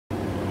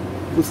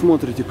Вы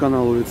смотрите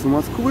канал «Улица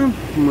Москвы».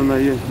 Мы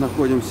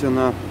находимся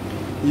на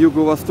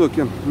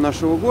юго-востоке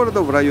нашего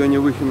города, в районе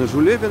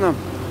Выхина-Жулебина.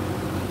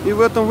 И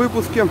в этом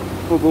выпуске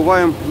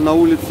побываем на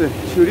улице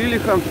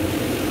Чурилиха,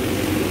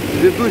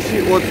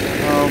 ведущей от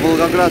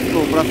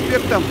Волгоградского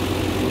проспекта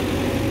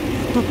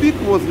в тупик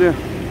возле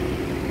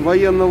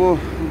военного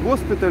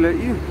госпиталя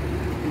и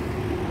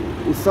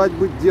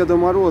усадьбы Деда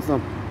Мороза.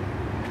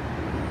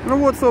 Ну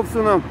вот,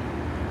 собственно,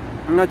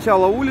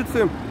 начало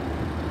улицы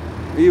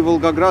и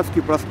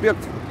Волгоградский проспект,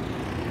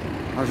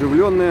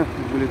 оживленная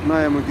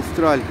вылетная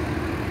магистраль.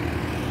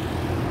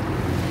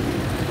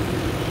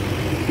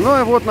 Ну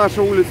и вот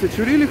наша улица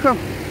Чурилиха.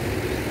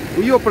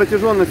 Ее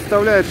протяженность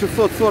составляет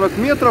 640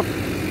 метров.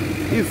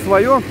 И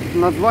свое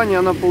название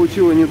она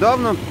получила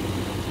недавно,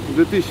 в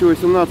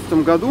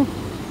 2018 году.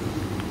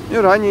 И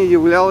ранее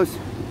являлась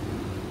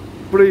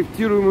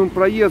проектируемым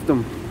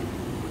проездом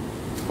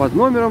под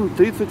номером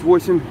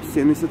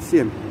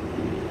 3877.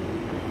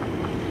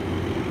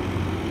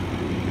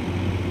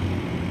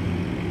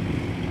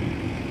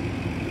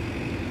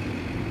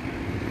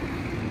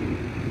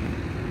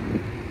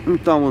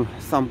 Там он,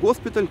 сам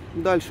госпиталь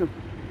дальше.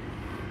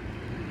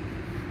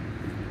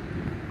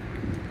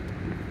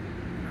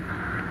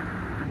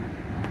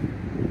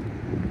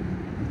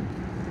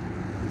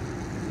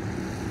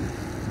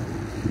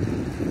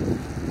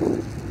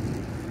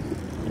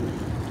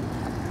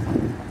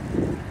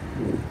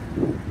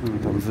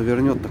 Там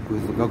завернет,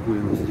 такую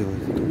загогулину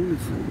сделает эту улицу.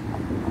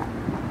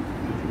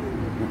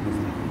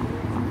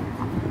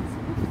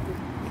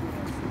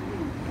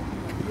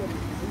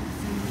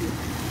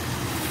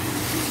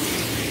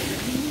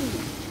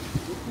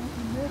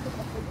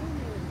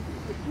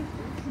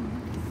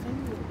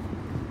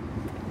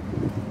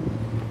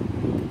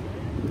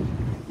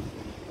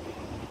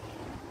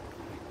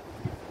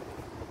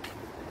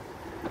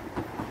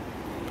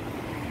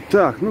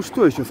 Так, ну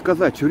что еще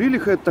сказать.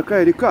 Чурилиха — это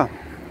такая река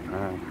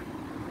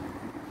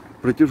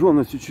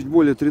протяженностью чуть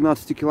более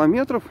 13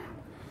 километров.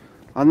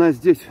 Она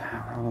здесь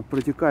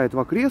протекает в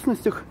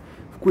окрестностях,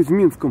 в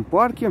Кузьминском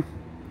парке.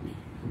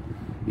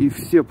 И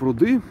все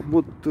пруды,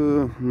 вот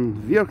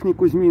Верхний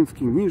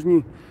Кузьминский,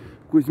 Нижний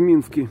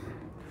Кузьминский,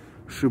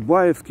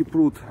 Шибаевский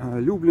пруд,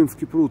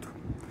 Люблинский пруд,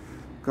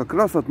 как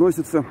раз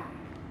относятся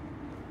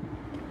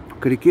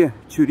к реке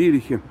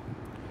Чурилихе,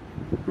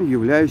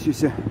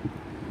 являющейся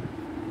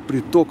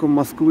притоком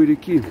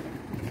Москвы-реки.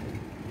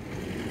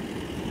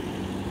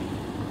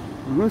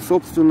 Ну и,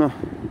 собственно,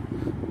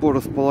 по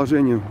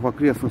расположению в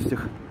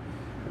окрестностях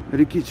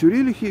реки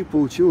Чурилихи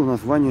получила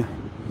название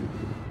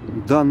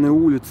данная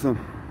улица.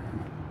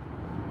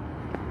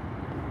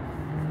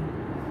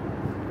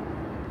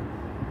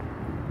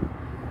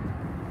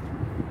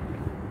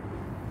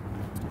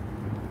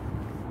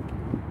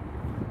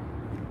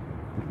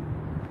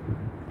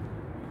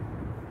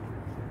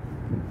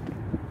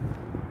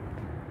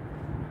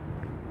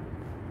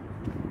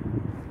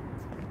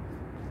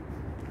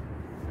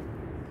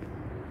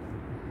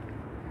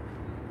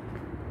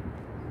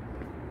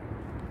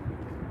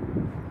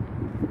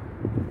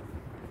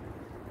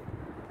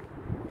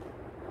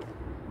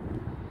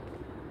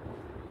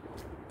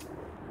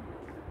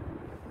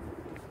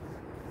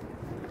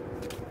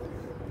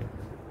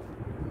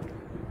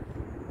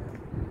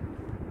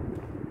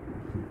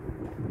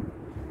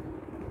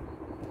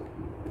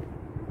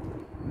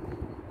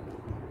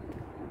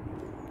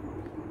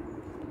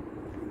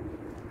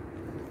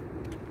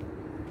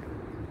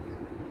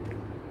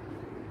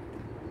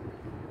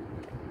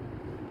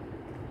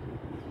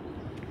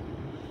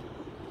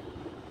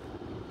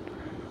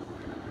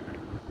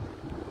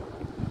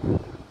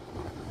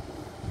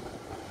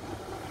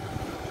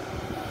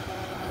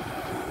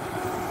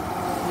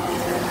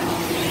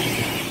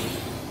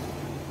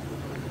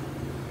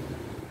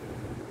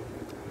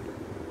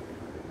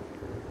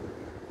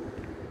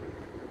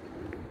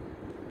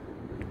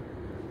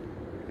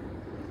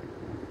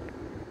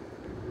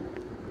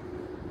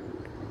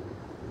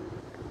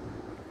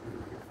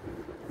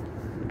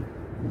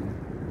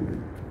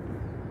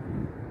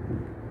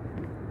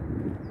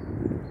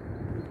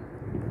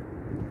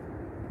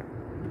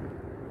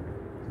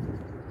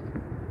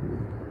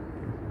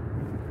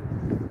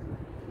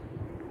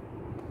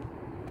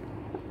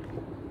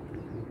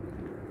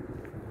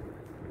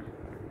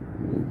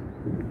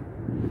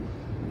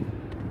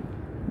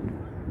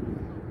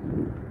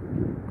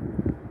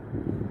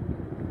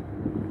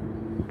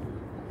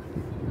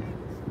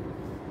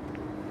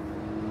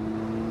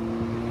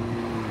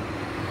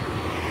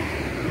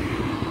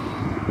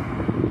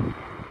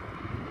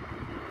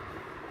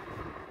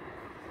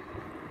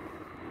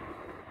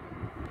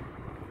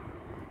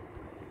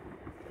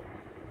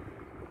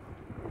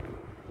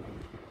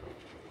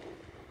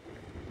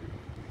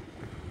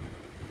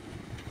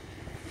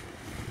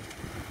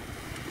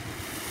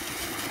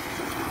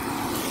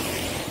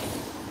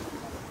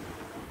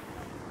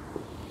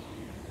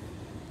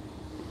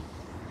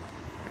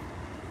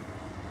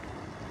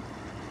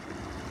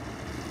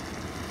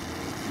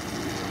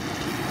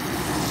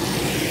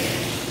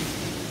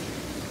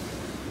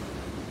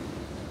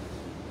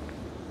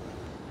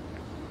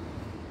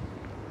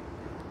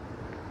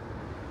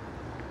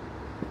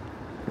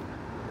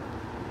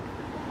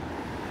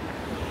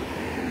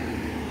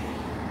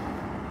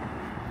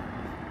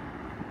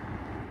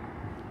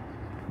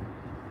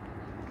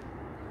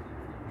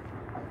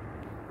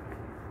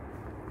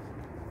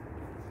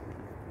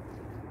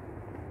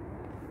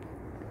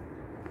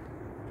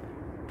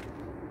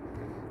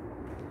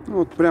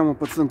 Вот прямо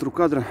по центру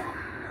кадра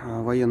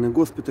военный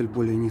госпиталь,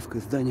 более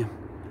низкое здание.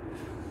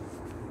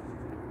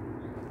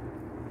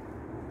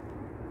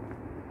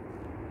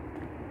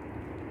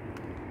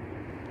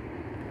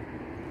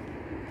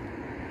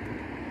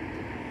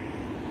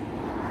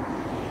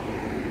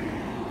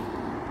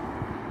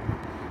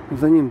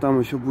 За ним там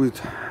еще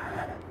будет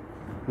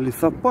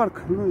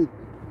лесопарк, ну и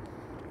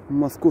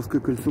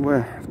Московская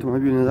кольцевая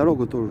автомобильная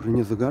дорога тоже уже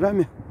не за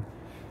горами.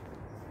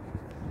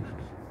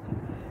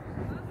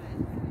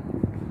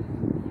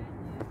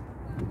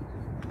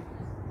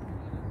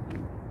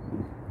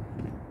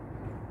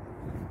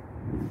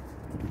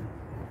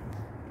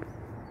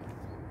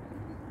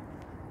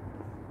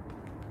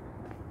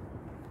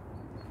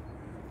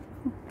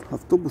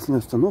 Автобусная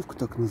остановка,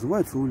 так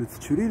называется, улица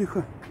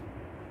Чурилиха.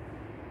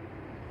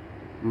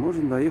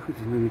 Можно доехать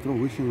на метро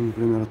Выхино,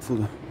 например,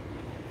 отсюда.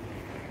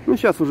 Ну,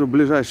 сейчас уже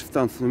ближайшая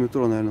станция на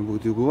метро, наверное,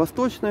 будет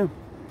Юго-Восточная.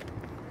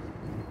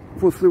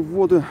 После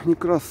ввода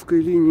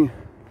Некрасовской линии.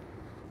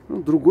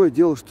 Ну, другое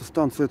дело, что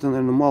станция это,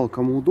 наверное, мало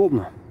кому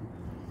удобно.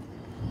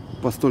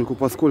 Поскольку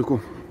по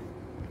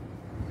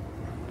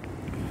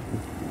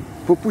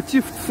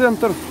пути в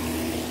центр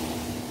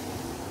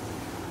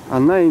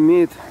она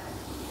имеет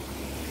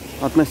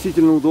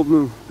относительно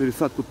удобную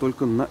пересадку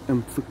только на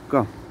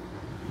МЦК.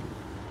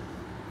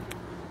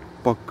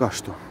 Пока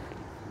что.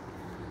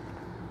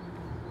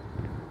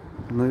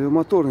 На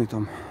авиамоторный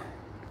там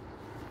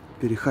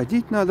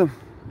переходить надо.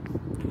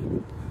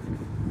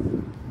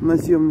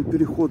 Наземный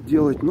переход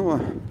делать. Ну а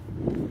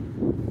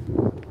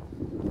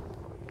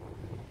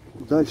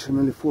дальше на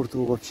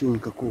Лефортово вообще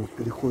никакого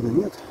перехода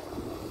нет.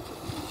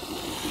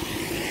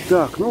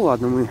 Так, ну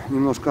ладно, мы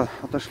немножко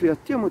отошли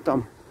от темы.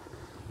 Там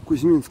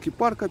Кузьминский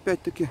парк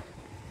опять-таки.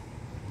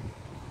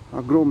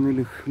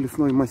 Огромный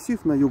лесной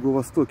массив на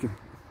юго-востоке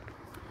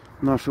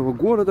нашего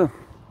города.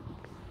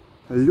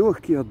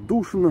 Легкий,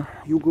 отдушина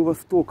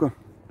юго-востока,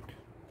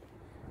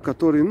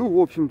 который, ну, в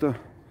общем-то,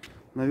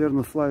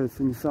 наверное,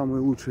 славится не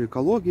самой лучшей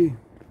экологией.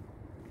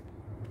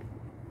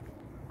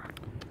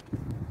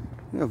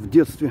 Я в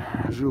детстве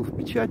жил в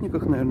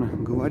Печатниках, наверное,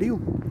 говорил.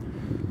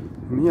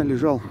 У меня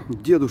лежал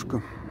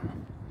дедушка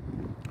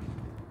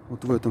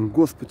вот в этом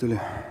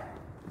госпитале.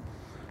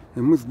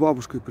 И мы с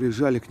бабушкой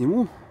приезжали к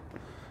нему,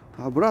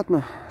 а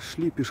обратно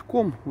шли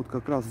пешком, вот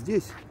как раз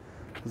здесь.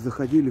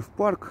 Заходили в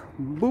парк.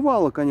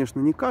 Бывало,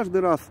 конечно, не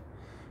каждый раз,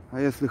 а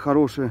если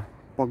хорошая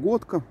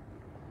погодка.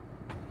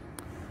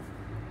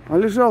 А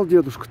лежал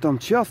дедушка там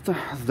часто,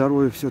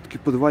 здоровье все-таки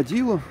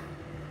подводило.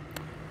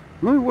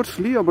 Ну и вот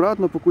шли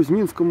обратно по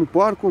Кузьминскому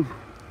парку.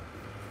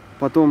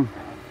 Потом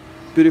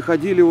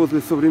переходили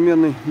возле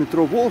современной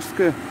метро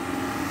Волжская,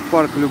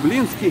 парк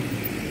Люблинский.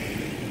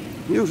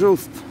 И уже у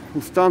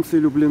станции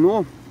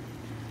Люблино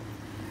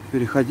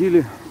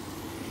переходили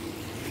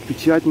в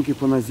Печатники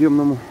по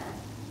наземному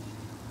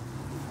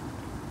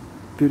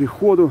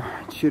переходу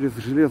через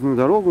железную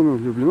дорогу, ну,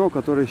 Люблино,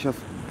 которая сейчас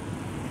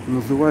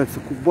называется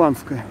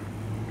Кубанская.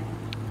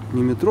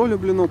 Не метро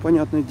Люблино,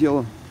 понятное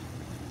дело.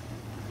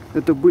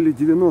 Это были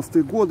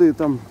 90-е годы, и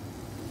там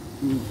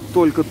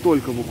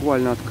только-только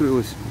буквально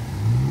открылась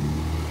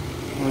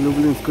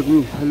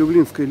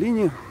Люблинская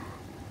линия.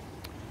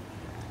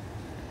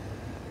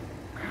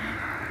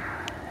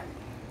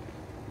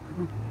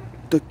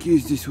 Такие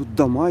здесь вот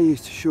дома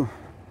есть еще.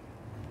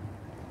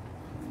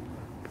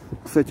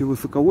 Кстати, в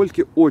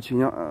высоковольтке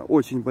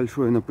очень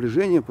большое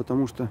напряжение,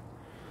 потому что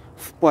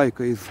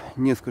спайка из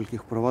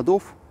нескольких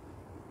проводов.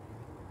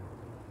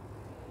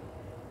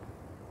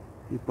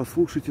 И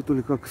послушайте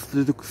только, как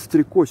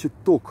стрекочет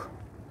ток.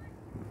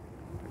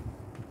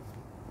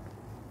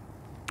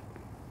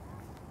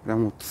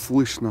 Прям вот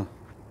слышно.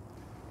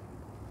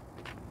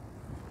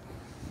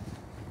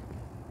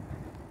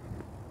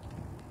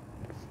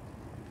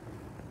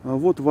 А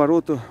вот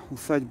ворота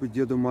усадьбы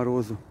Деда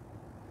Мороза.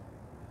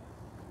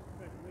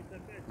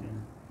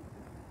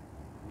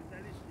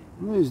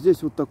 Ну и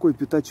здесь вот такой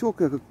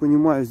пятачок, я как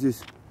понимаю,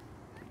 здесь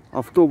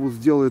автобус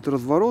делает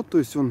разворот, то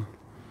есть он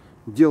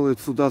делает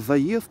сюда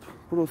заезд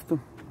просто,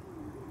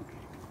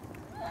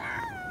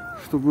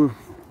 чтобы,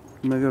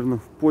 наверное,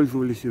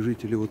 пользовались и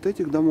жители вот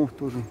этих домов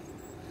тоже.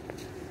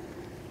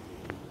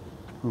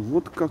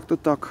 Вот как-то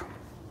так.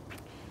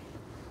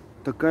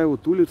 Такая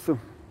вот улица.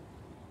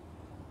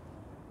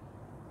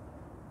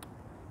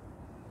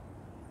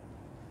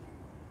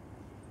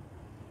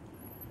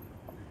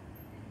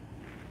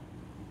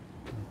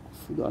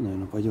 Сюда,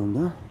 наверное, пойдем,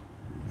 да?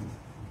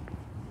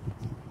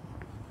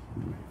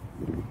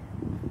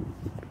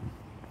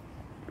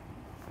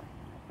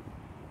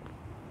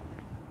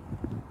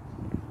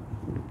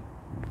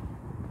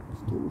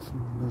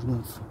 Автобусом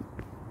дождаться.